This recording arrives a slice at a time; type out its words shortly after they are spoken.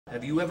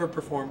Have you ever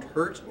performed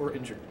hurt or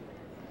injured?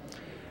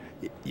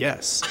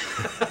 Yes.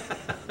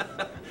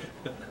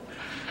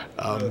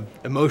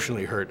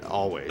 Emotionally hurt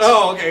always.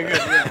 Oh, okay, good.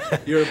 Yeah,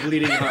 you're a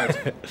bleeding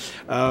heart.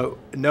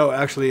 No,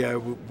 actually,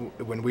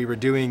 when we were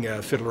doing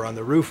Fiddler on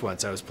the Roof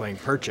once, I was playing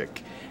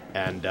Perchik,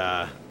 and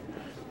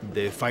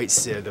the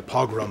fights, the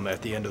pogrom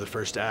at the end of the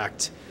first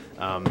act,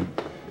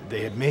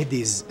 they had made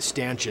these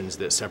stanchions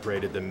that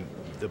separated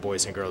the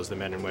boys and girls, the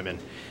men and women,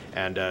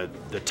 and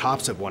the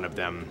tops of one of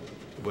them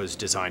was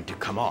designed to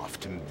come off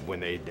when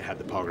they had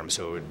the pogrom,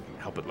 so it would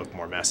help it look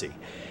more messy.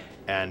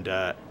 And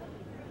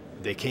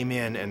they came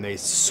in and they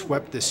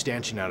swept the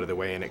stanchion out of the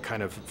way, and it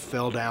kind of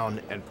fell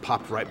down and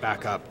popped right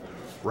back up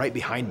right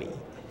behind me,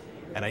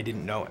 and I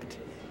didn't know it.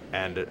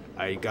 And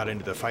I got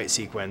into the fight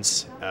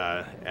sequence,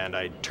 and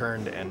I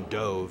turned and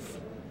dove.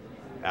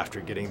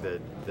 After getting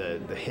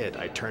the hit,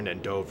 I turned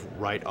and dove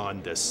right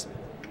on this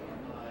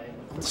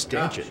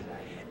stanchion,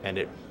 and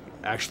it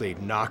actually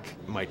knocked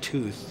my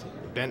tooth,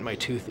 bent my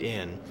tooth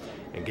in,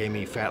 and gave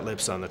me fat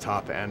lips on the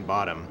top and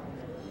bottom.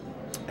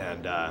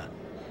 And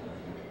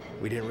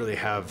we didn't really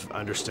have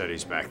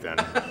understudies back then,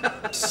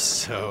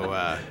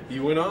 so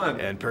you went on.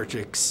 And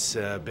Perchik's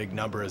big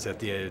number is at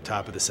the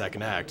top of the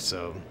second act,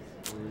 so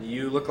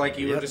you look like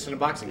you were just in a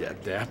boxing match.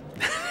 Yeah.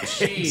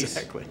 Jeez.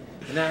 Exactly.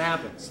 And that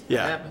happens.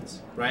 Yeah. That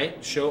happens,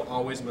 right? Show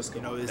always must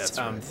go. It's,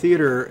 right.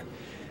 theater,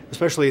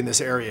 especially in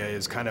this area,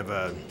 is kind of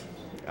a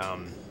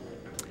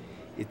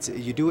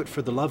you do it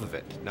for the love of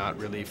it, not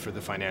really for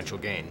the financial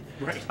gain.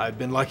 Right. I've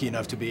been lucky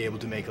enough to be able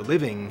to make a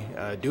living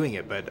doing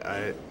it, but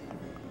I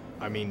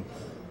mean,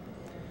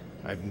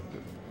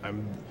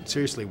 I'm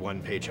seriously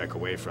one paycheck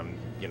away from,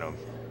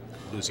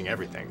 losing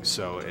everything.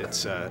 So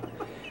it's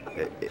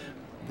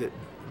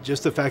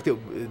just the fact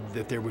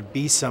that there would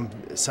be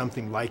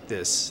something like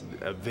this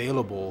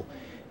available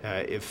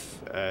if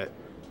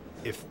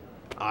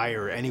I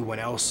or anyone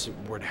else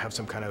were to have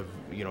some kind of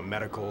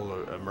medical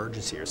or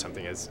emergency or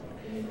something, it's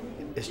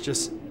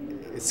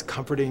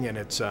comforting, and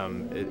it's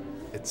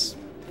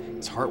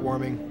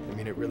heartwarming. I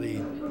mean, it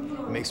really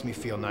makes me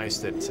feel nice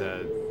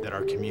that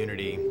our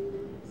community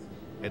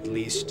at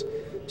least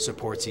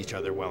supports each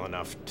other well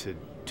enough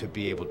to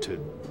be able to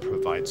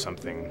provide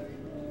something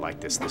like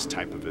this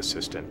type of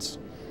assistance.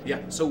 Yeah,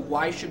 so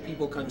why should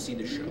people come see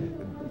the show?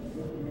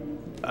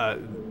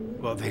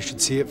 Well, they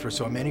should see it for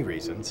so many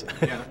reasons.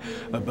 Yeah.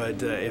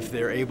 But if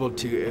they're able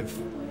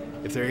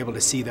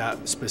to see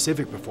that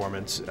specific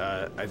performance,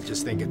 I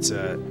just think it's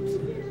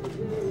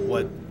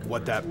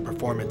what that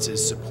performance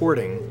is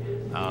supporting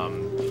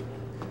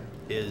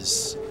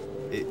is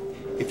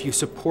if you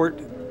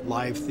support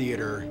live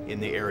theater in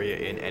the area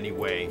in any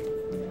way,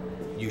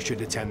 you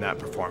should attend that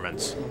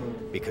performance,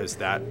 because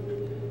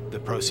the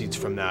proceeds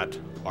from that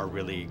are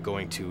really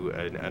going to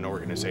an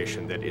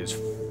organization that is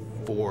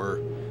for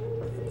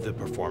the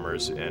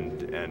performers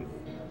and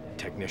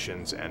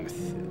technicians and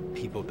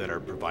people that are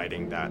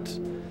providing that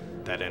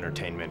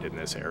entertainment in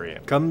this area.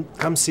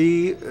 Come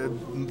see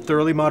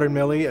Thoroughly Modern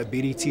Millie at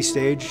BDT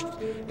Stage.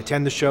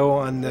 Attend the show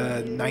on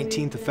the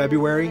 19th of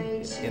February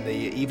in the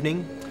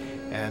evening,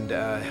 and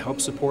help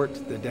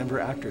support the Denver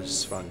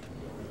Actors Fund.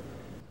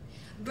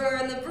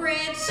 Burn the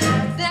bridge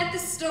at the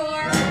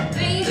store,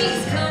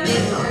 baby's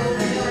coming home,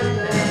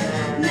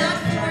 not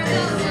for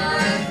the